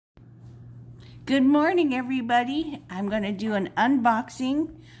Good morning, everybody. I'm going to do an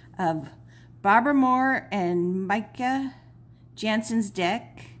unboxing of Barbara Moore and Mieke Janssens'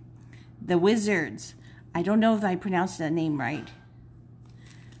 deck, The Wizards. I don't know if I pronounced that name right.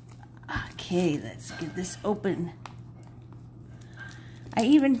 Okay, let's get this open. I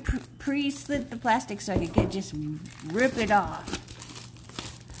even pre-slit the plastic so I could just rip it off.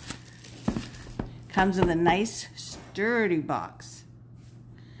 Comes with a nice sturdy box.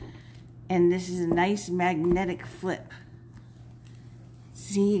 And this is a nice magnetic flip.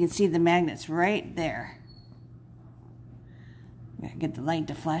 See, you can see the magnets right there. I'm gonna get the light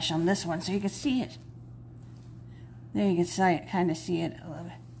to flash on this one so you can see it. There, you can kind of see it a little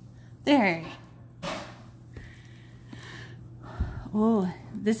bit. There. Oh,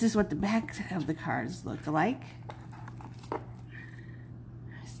 this is what the back of the cards look like.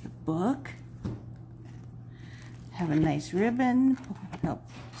 There's the book. Have a nice ribbon. Help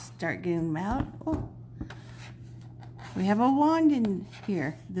start getting them out. Oh, we have a wand in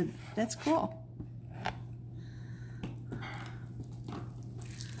here. That's cool.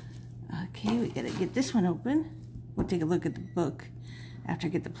 Okay, we gotta get this one open. We'll take a look at the book after I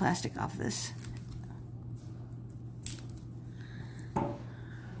get the plastic off this.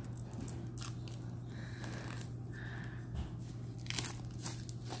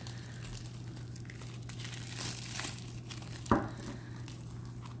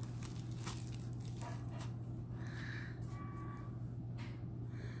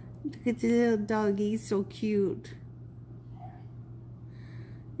 Look at the little doggy, he's so cute.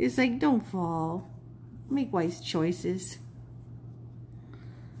 It's like, don't fall. Make wise choices.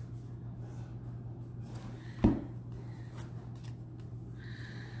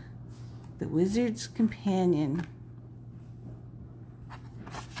 The Wizard's Companion.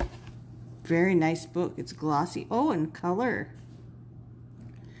 Very nice book. It's glossy. Oh, and color.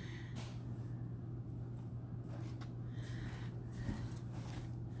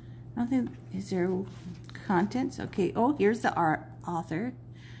 I don't think, is there contents? Okay, oh, here's the author,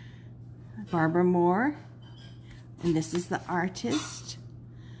 Barbara Moore, and this is the artist,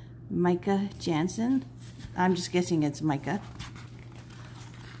 Mieke Janssens. I'm just guessing it's Mieke.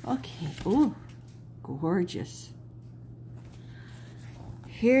 Okay, oh, gorgeous.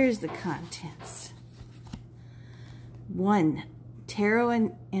 Here's the contents. 1,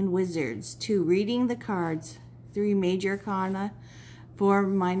 Tarot and Wizards. 2, Reading the Cards. 3, Major Arcana. 4,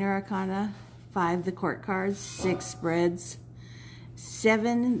 Minor Arcana. 5, the Court Cards. 6, Spreads.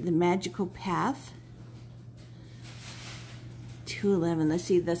 7, the Magical Path. 211. Let's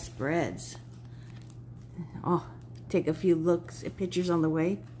see the spreads. Oh, take a few looks at pictures on the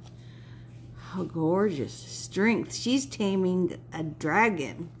way. How gorgeous. Strength. She's taming a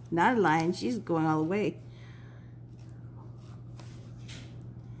dragon, not a lion. She's going all the way.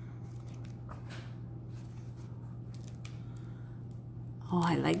 Oh,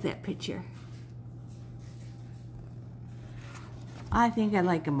 I like that picture. I think I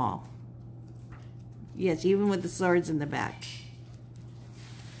like them all. Yes, even with the swords in the back.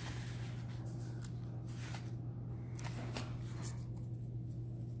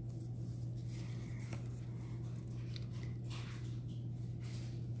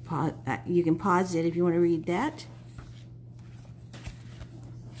 You can pause it if you want to read that.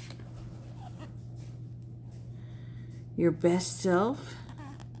 Your best self.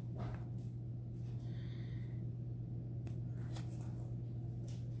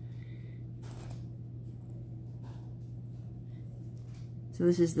 So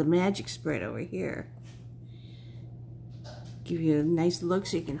this is the magic spread over here. Give you a nice look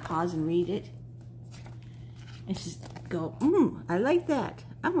so you can pause and read it. And just go, I like that.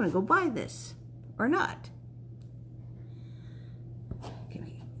 I'm going to go buy this. Or not.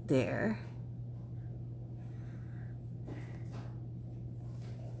 Okay, there.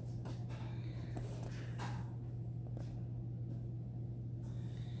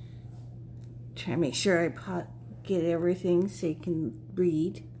 Try to make sure I get everything so you can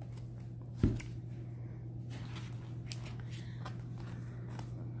read.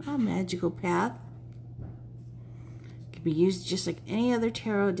 Oh, Magical Path. Can be used just like any other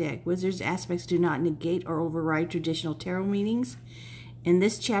tarot deck. Wizards' aspects do not negate or override traditional tarot meanings. In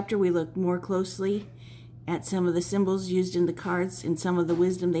this chapter, we look more closely at some of the symbols used in the cards and some of the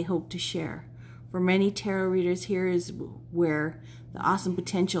wisdom they hope to share. For many tarot readers, here is where the awesome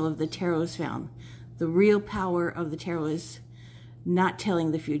potential of the tarot is found. The real power of the tarot is not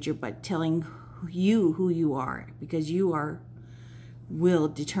telling the future, but telling you who you are, because you will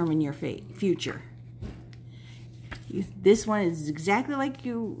determine your future. This one is exactly like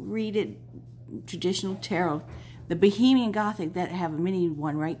you read it, traditional tarot. The Bohemian Gothic, that have a mini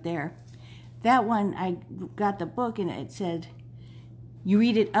one right there. That one, I got the book and it said, you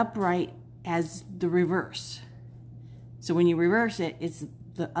read it upright as the reverse. So when you reverse it, it's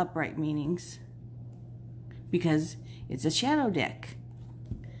the upright meanings because it's a shadow deck.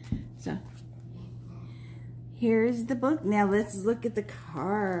 So here's the book. Now let's look at the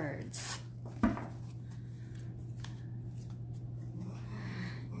cards.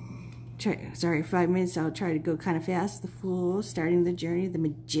 Sorry, 5 minutes. I'll try to go kind of fast. The Fool, starting the journey. The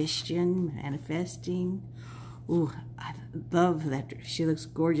Magician, manifesting. Ooh, I love that. She looks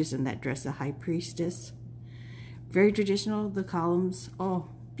gorgeous in that dress. The High Priestess. Very traditional. The columns. Oh,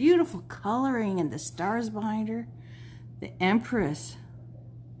 beautiful coloring and the stars behind her. The Empress.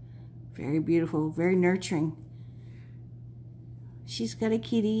 Very beautiful. Very nurturing. She's got a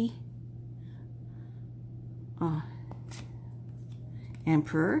kitty. Oh.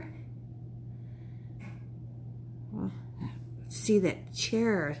 Emperor. Well, see that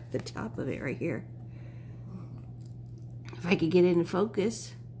chair at the top of it right here. If I could get it in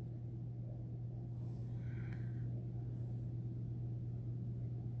focus.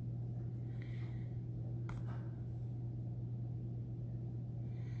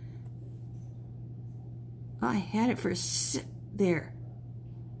 Oh, I had it for a there.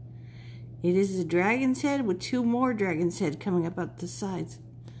 It is a dragon's head with 2 more dragon's head coming up the sides.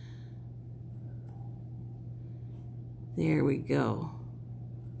 There we go.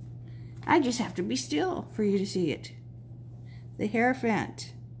 I just have to be still for you to see it. The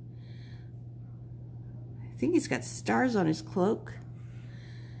Hierophant. I think he's got stars on his cloak.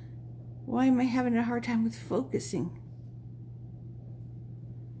 Why am I having a hard time with focusing?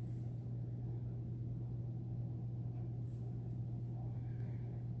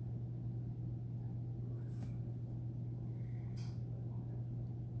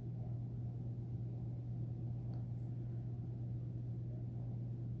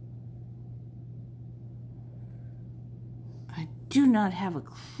 I do not have a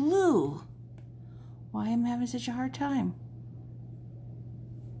clue why I'm having such a hard time.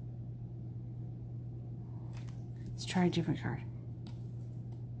 Let's try a different card.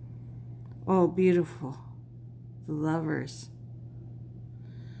 Oh, beautiful. The Lovers.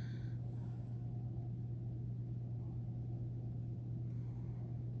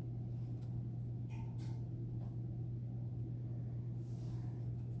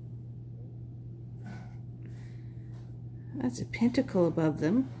 That's a pentacle above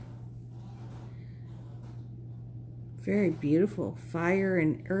them. Very beautiful. Fire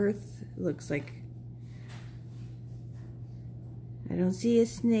and earth. Looks like. I don't see a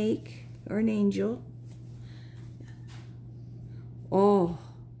snake or an angel. Oh,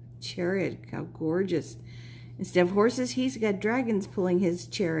 chariot. How gorgeous. Instead of horses, he's got dragons pulling his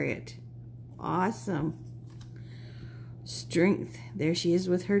chariot. Awesome. Strength. There she is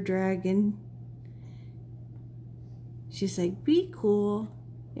with her dragon. She's like, be cool.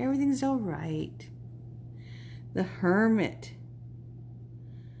 Everything's all right. The Hermit.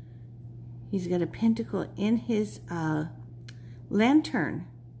 He's got a pentacle in his lantern.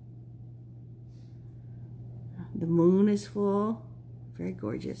 The moon is full. Very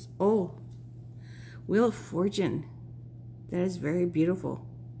gorgeous. Oh, Wheel of Fortune. That is very beautiful.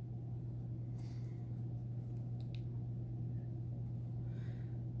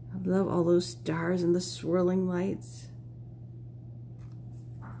 I love all those stars and the swirling lights.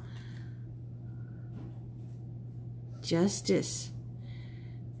 Justice.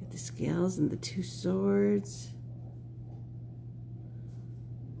 The scales and the 2 swords.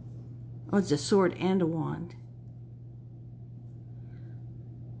 Oh, it's a sword and a wand.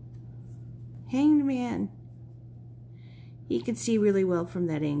 Hanged Man. He can see really well from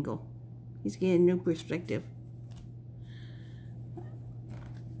that angle. He's getting a new perspective.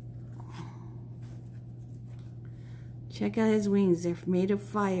 Check out his wings. They're made of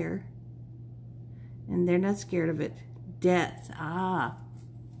fire. And they're not scared of it. Death. Ah.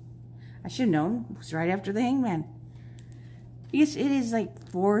 I should have known. It was right after the Hangman. Yes, it is like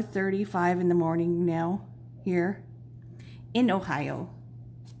 4:35 in the morning now here in Ohio.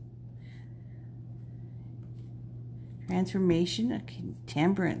 Transformation, okay,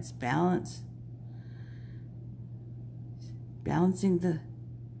 temperance, balance. Balancing the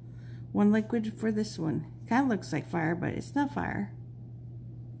one liquid for this one. Kind of looks like fire, but it's not fire.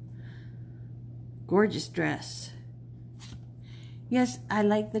 Gorgeous dress. Yes, I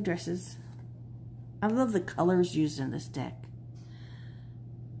like the dresses. I love the colors used in this deck.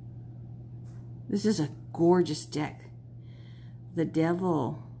 This is a gorgeous deck. The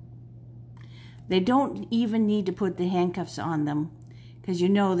Devil. They don't even need to put the handcuffs on them because you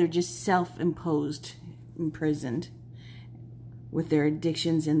know they're just self-imposed, imprisoned with their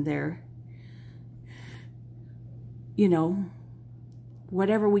addictions and their you know,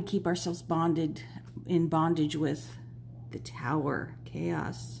 whatever we keep ourselves in bondage with. The Tower,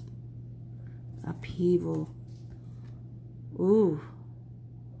 chaos, upheaval. Ooh,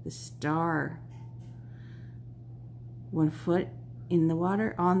 the Star. 1 foot in the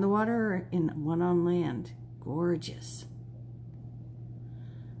water, on the water, or one on land. Gorgeous.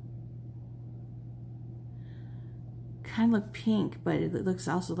 Kind of look pink, but it looks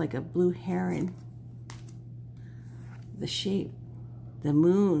also like a blue heron. The shape, the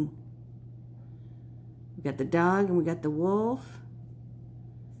moon. We got the dog and we got the wolf.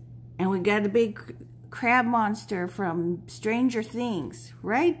 And we got a big crab monster from Stranger Things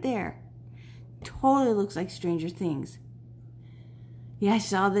right there. Totally looks like Stranger Things. Yeah, I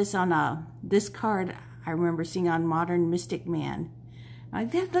saw this on this card I remember seeing on Modern Mystic Man. I'm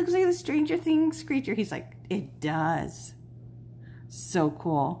like, that looks like the Stranger Things creature. He's like, it does. So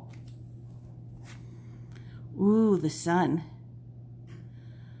cool. Ooh, the sun.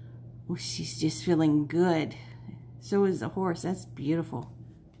 Oh, she's just feeling good. So is the horse. That's beautiful.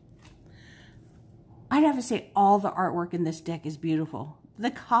 I'd have to say all the artwork in this deck is beautiful.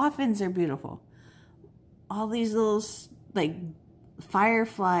 The coffins are beautiful. All these little, like,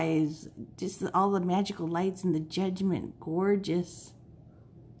 fireflies. Just all the magical lights and the judgment. Gorgeous.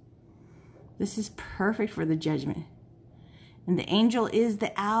 This is perfect for the judgment. And the angel is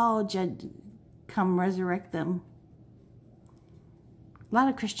the owl. Come resurrect them. A lot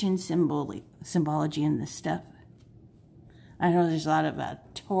of Christian symbology in this stuff. I know there's a lot of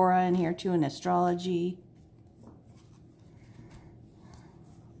Torah in here too, and astrology.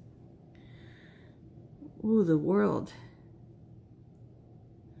 Ooh, the world.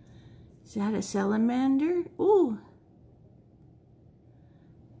 Is that a salamander? Ooh.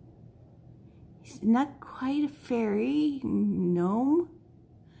 It's not quite a fairy. Gnome.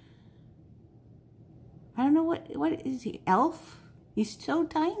 I don't know what is he? Elf? He's so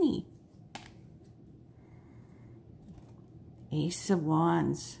tiny. Ace of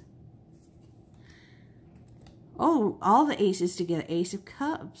Wands. Oh, all the aces together. Ace of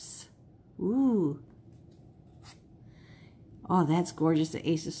Cups. Ooh. Oh, that's gorgeous. The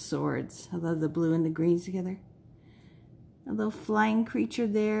Ace of Swords. I love the blue and the greens together. A little flying creature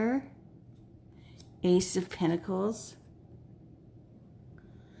there. Ace of Pentacles.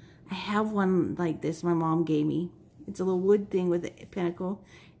 I have one like this my mom gave me. It's a little wood thing with the pentacle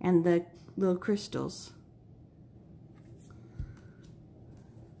and the little crystals.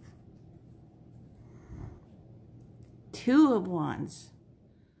 Two of Wands.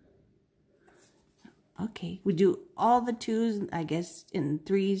 Okay, we do all the twos, I guess, in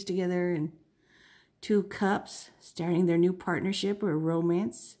threes together, and 2 cups, starting their new partnership or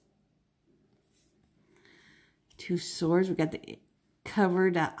romance. 2 swords. We got the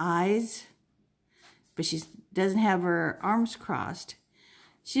covered eyes, but she doesn't have her arms crossed.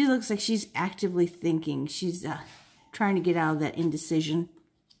 She looks like she's actively thinking. She's trying to get out of that indecision.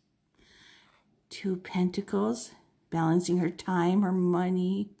 2 pentacles, balancing her time, her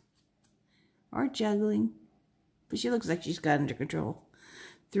money, or juggling. But she looks like she's got it under control.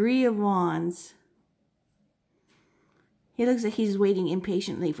 3 of Wands. He looks like he's waiting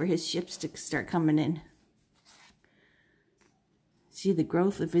impatiently for his ships to start coming in. See the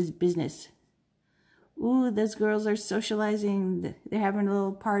growth of his business. Ooh, those girls are socializing. They're having a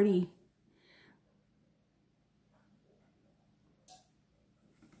little party.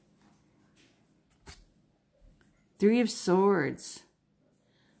 Three of Swords.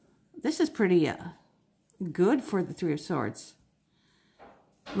 This is pretty good for the 3 of Swords.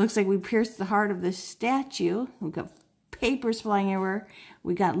 Looks like we pierced the heart of this statue. We've got papers flying everywhere.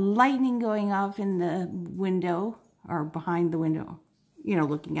 We got lightning going off in the window, or behind the window. You know,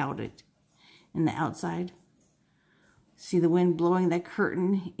 looking out at in the outside. See the wind blowing that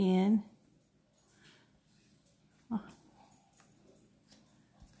curtain in. Oh.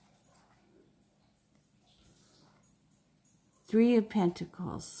 Three of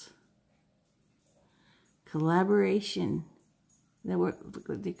Pentacles. Collaboration. They're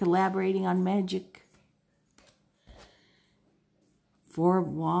collaborating on magic. 4 of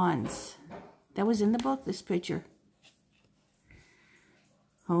Wands. That was in the book, this picture.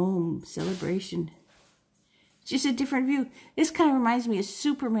 Home, celebration. It's just a different view. This kind of reminds me of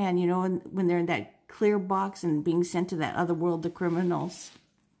Superman, you know, when they're in that clear box and being sent to that other world, the criminals.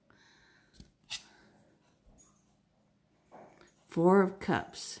 4 of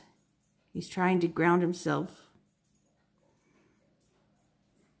Cups. He's trying to ground himself.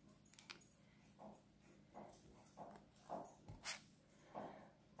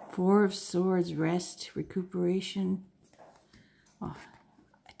 Four of Swords, rest, recuperation. Oh,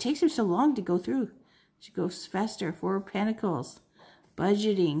 it takes him so long to go through. She goes faster. Four of Pentacles.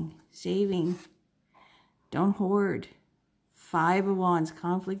 Budgeting. Saving. Don't hoard. Five of Wands.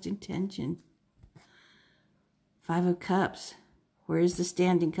 Conflict and tension. Five of Cups. Where's the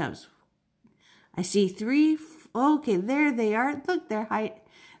standing cups? I see three. Okay, there they are. Look,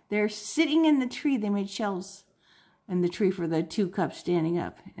 they're sitting in the tree. They made shelves in the tree for the two cups standing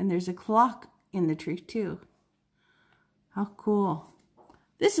up. And there's a clock in the tree too. How cool.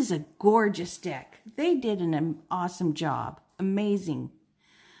 This is a gorgeous deck. They did an awesome job. Amazing.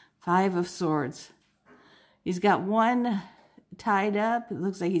 Five of Swords. He's got one tied up. It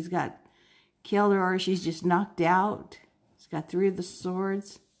looks like he's got killed her or she's just knocked out. He's got three of the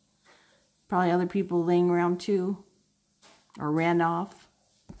swords. Probably other people laying around too. Or ran off.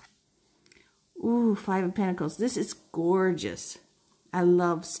 Ooh, Five of Pentacles. This is gorgeous. I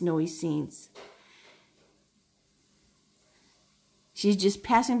love snowy scenes. She's just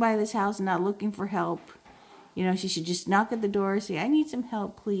passing by this house and not looking for help. You know, she should just knock at the door and say, I need some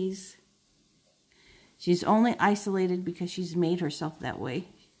help, please. She's only isolated because she's made herself that way.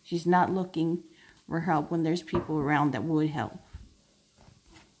 She's not looking for help when there's people around that would help.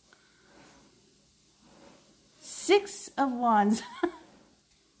 Six of Wands.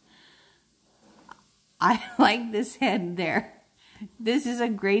 I like this head there. This is a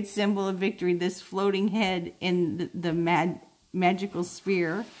great symbol of victory. This floating head in the magical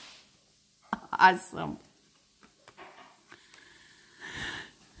sphere. Awesome.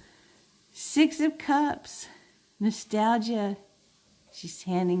 Six of Cups. Nostalgia. She's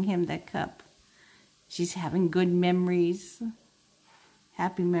handing him that cup. She's having good memories.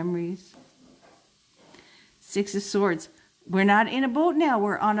 Happy memories. Six of Swords. We're not in a boat now.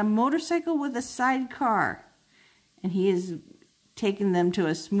 We're on a motorcycle with a sidecar. And he is taking them to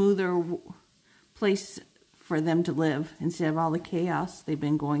a smoother place for them to live instead of all the chaos they've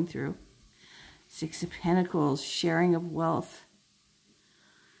been going through. Six of Pentacles. Sharing of wealth.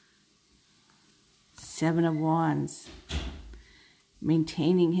 Seven of Wands.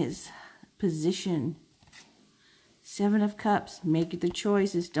 Maintaining his position. Seven of Cups. Make the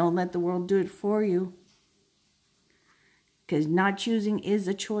choices. Don't let the world do it for you. Because not choosing is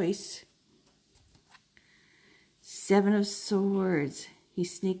a choice. Seven of Swords.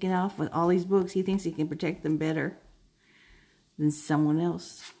 He's sneaking off with all these books. He thinks he can protect them better than someone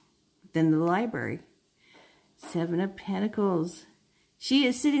else. Than the library. Seven of Pentacles. She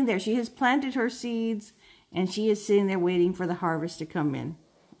is sitting there. She has planted her seeds. And she is sitting there waiting for the harvest to come in.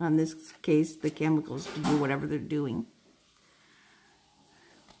 On this case, the chemicals to do whatever they're doing.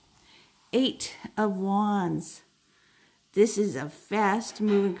 Eight of Wands. This is a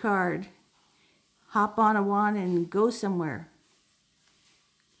fast-moving card. Hop on a wand and go somewhere.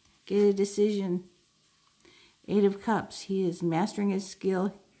 Get a decision. Eight of Cups. He is mastering his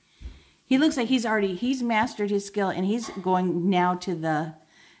skill. He looks like he's mastered his skill and he's going now to the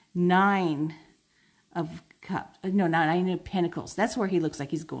Nine of Cups. No, not Nine of Pentacles. That's where he looks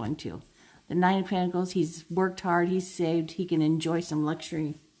like he's going to. The Nine of Pentacles. He's worked hard. He's saved. He can enjoy some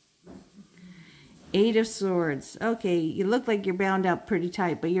luxury. Eight of Swords. Okay, you look like you're bound up pretty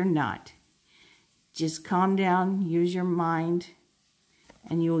tight, but you're not. Just calm down, use your mind,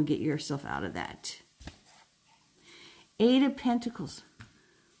 and you will get yourself out of that. Eight of Pentacles.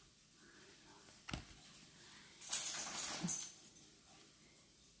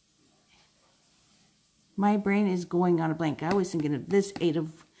 My brain is going on a blank. I was thinking of this Eight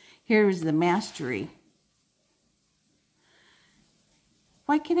of... Here's the Mastery.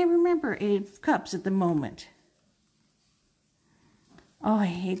 Why can't I remember Eight of Cups at the moment? Oh, I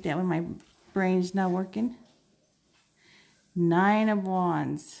hate that when my brain's not working. Nine of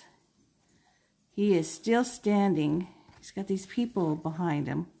Wands. He is still standing. He's got these people behind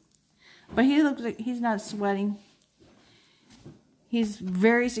him. But he looks like he's not sweating. He's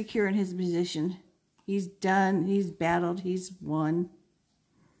very secure in his position. He's done. He's battled. He's won.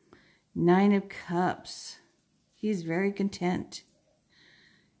 Nine of Cups. He's very content.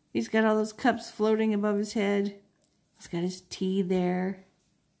 He's got all those cups floating above his head. He's got his tea there.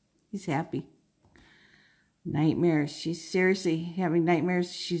 He's happy. Nightmares. She's seriously having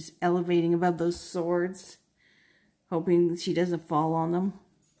nightmares. She's elevating above those swords, hoping she doesn't fall on them.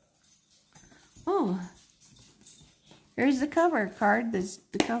 Oh, here's the cover card. This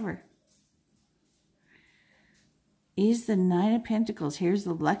the cover. Is the Nine of Pentacles. Here's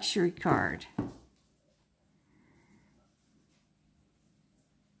the luxury card.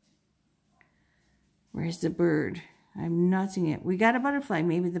 Where's the bird? I'm not seeing it. We got a butterfly.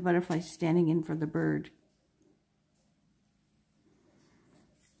 Maybe the butterfly's standing in for the bird.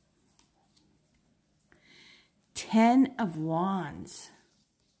 Ten of Wands.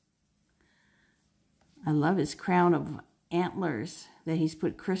 I love his crown of antlers that he's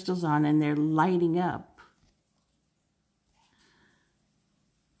put crystals on, and they're lighting up.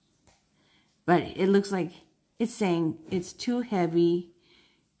 But it looks like it's saying it's too heavy.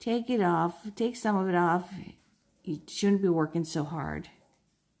 Take it off. Take some of it off. You shouldn't be working so hard.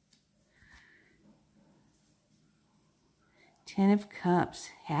 10 of Cups.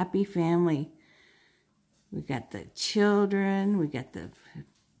 Happy family. We got the children. We got the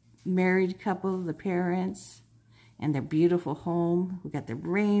married couple, the parents, and their beautiful home. We got the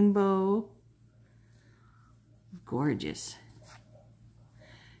rainbow. Gorgeous.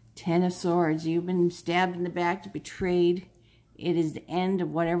 10 of Swords. You've been stabbed in the back, betrayed. It is the end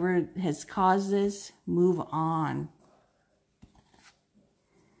of whatever has caused this. Move on.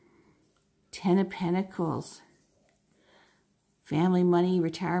 10 of Pentacles. Family, money,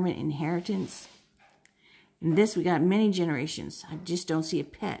 retirement, inheritance. In this, we got many generations. I just don't see a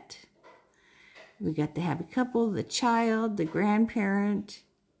pet. We got the happy couple, the child, the grandparent.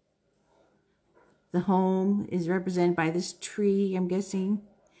 The home is represented by this tree, I'm guessing.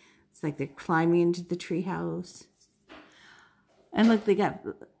 It's like they're climbing into the tree house. And look, they got,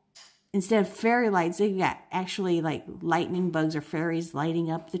 instead of fairy lights, they got actually like lightning bugs or fairies lighting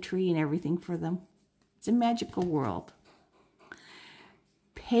up the tree and everything for them. It's a magical world.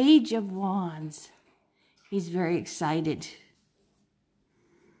 Page of Wands. He's very excited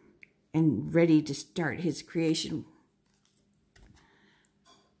and ready to start his creation.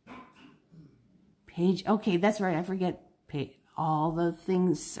 Page, okay, that's right, I forget. All the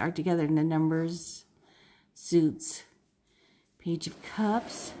things are together in the numbers, suits. Page of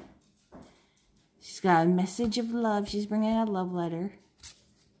Cups. She's got a message of love. She's bringing a love letter.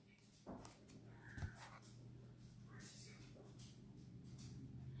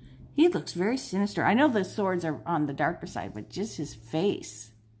 He looks very sinister. I know the swords are on the darker side, but just his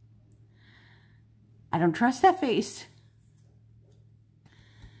face. I don't trust that face.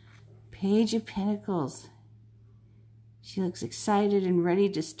 Page of Pentacles. She looks excited and ready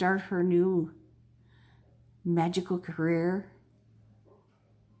to start her new magical career.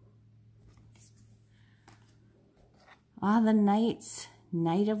 Ah, the Knights.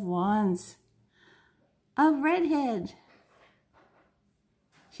 Knight of Wands. A redhead.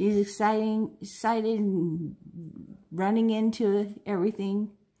 She's excited and running into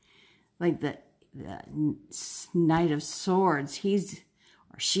everything. Like the Knight of Swords.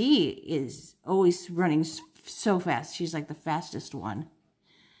 She is always running so fast. She's like the fastest one.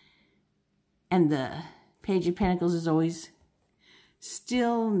 And the Page of Pentacles is always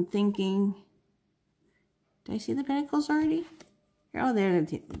still and thinking. Did I see the Pentacles already? Oh,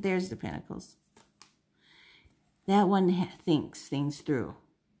 there's the Pentacles. That one thinks things through,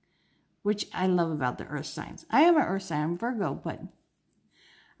 which I love about the Earth signs. I am an Earth sign, I'm Virgo, but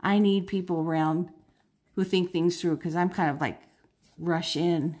I need people around who think things through because I'm kind of like rush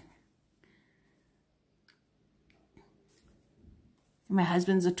in. My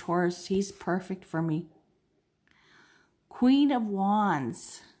husband's a Taurus. He's perfect for me. Queen of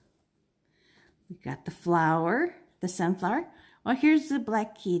Wands. We got the flower, the sunflower. Well, here's the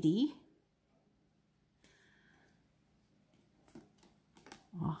black kitty.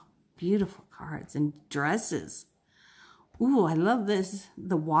 Oh, beautiful cards and dresses. Ooh, I love this.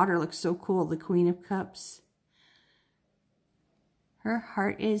 The water looks so cool. The Queen of Cups. Her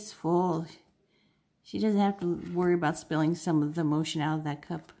heart is full. She doesn't have to worry about spilling some of the emotion out of that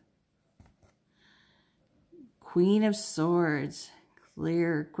cup. Queen of Swords.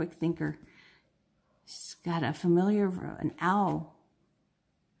 Clear, quick thinker. She's got a familiar, an owl.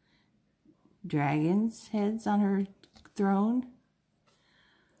 Dragon's heads on her throne.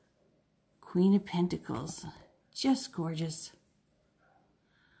 Queen of Pentacles. Just gorgeous.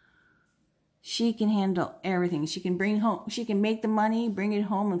 She can handle everything. She can make the money, bring it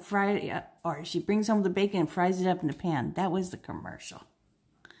home and fry it up. Or she brings home the bacon and fries it up in a pan. That was the commercial.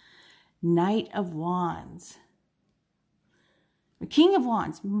 Knight of Wands. The King of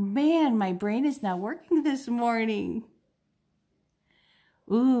Wands. Man, my brain is not working this morning.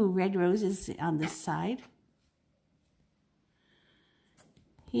 Ooh, red roses on this side.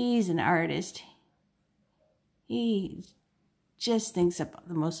 He's an artist. He just thinks up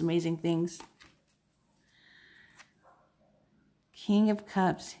the most amazing things. King of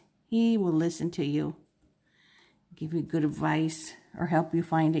Cups. He will listen to you, give you good advice, or help you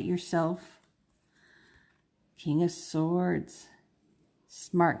find it yourself. King of Swords.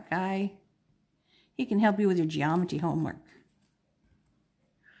 Smart guy. He can help you with your geometry homework.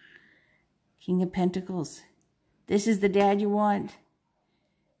 King of Pentacles. This is the dad you want.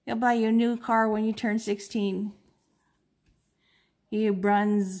 He'll buy you a new car when you turn 16.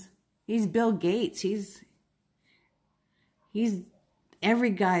 He He's Bill Gates. He's every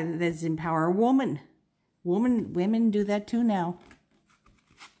guy that's in power. A woman. Women do that too now.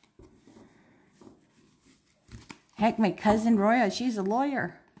 Heck, my cousin Roya, she's a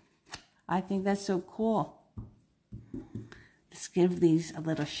lawyer. I think that's so cool. Let's give these a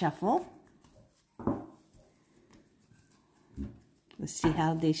little shuffle. Let's see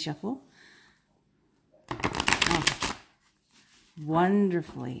how they shuffle. Oh,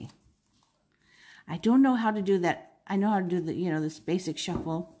 wonderfully. I don't know how to do that. I know how to do the, this basic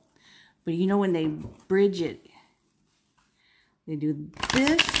shuffle. But when they bridge it, they do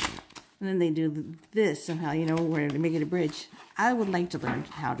this. And then they do this somehow, where to make it a bridge. I would like to learn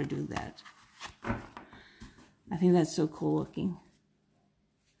how to do that. I think that's so cool looking.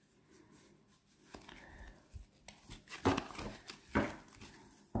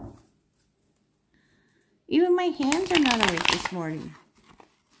 Even my hands are not awake this morning.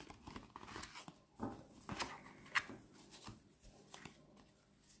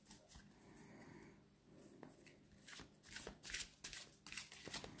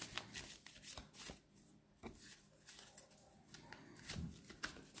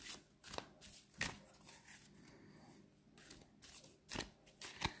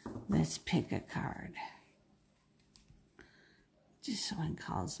 Let's pick a card. Just someone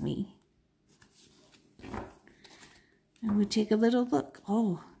calls me. And we take a little look.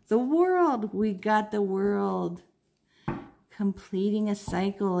 Oh, the world. We got the world. Completing a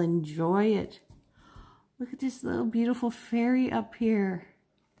cycle. Enjoy it. Look at this little beautiful fairy up here.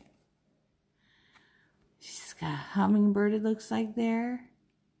 She's got a hummingbird, it looks like there.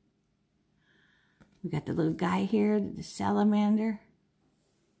 We got the little guy here, the salamander.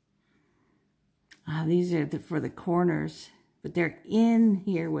 These are for the corners, but they're in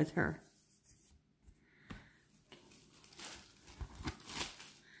here with her.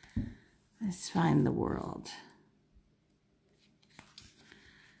 Let's find the world.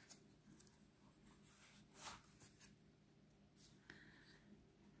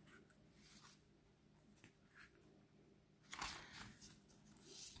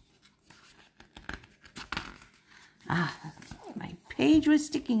 My page was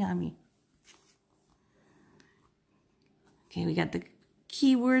sticking on me. Okay, we got the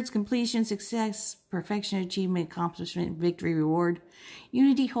keywords: completion, success, perfection, achievement, accomplishment, victory, reward,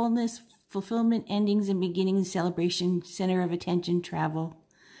 unity, wholeness, fulfillment, endings and beginnings, celebration, center of attention, travel.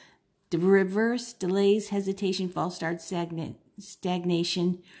 The reverse: delays, hesitation, false start,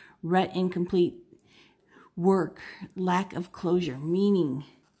 stagnation, rut, incomplete work, lack of closure, meaning.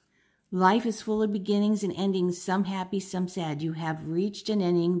 Life is full of beginnings and endings, some happy, some sad. You have reached an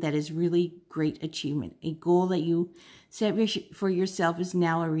ending that is really great achievement. A goal that you set for yourself is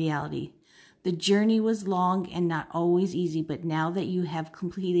now a reality. The journey was long and not always easy, but now that you have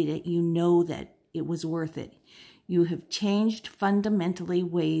completed it, you know that it was worth it. You have changed in fundamental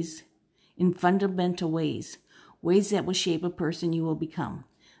ways, ways that will shape a person you will become.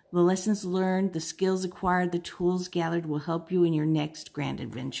 The lessons learned, the skills acquired, the tools gathered will help you in your next grand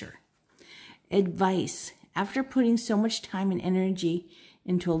adventure. Advice: after putting so much time and energy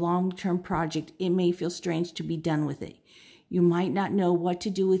into a long-term project, it may feel strange to be done with it. You might not know what to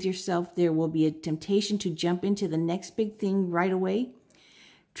do with yourself. There will be a temptation to jump into the next big thing right away.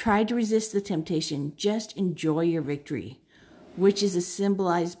 Try to resist the temptation. Just enjoy your victory, which is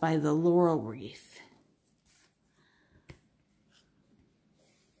symbolized by the laurel wreath.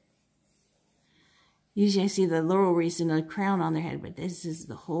 Usually I see the laurel wreath and a crown on their head, but this is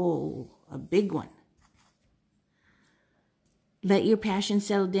a big one. Let your passion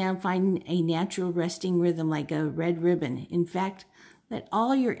settle down. Find a natural resting rhythm like a red ribbon. In fact, let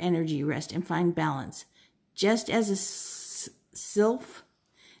all your energy rest and find balance. Just as a sylph,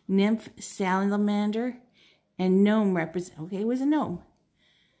 nymph, salamander, and gnome represent. Okay, it was a gnome.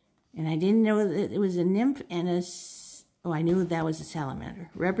 And I didn't know that it was a nymph and I knew that was a salamander.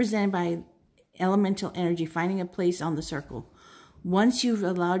 Represented by elemental energy, finding a place on the circle. Once you've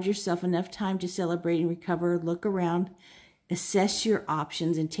allowed yourself enough time to celebrate and recover, look around, assess your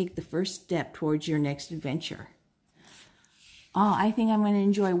options, and take the first step towards your next adventure. Oh, I think I'm going to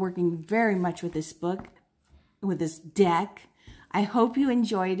enjoy working very much with this book, with this deck. I hope you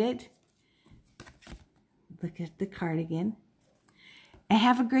enjoyed it. Look at the card again. And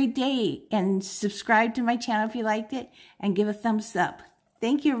have a great day. And subscribe to my channel if you liked it. And give a thumbs up.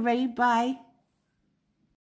 Thank you, everybody. Bye.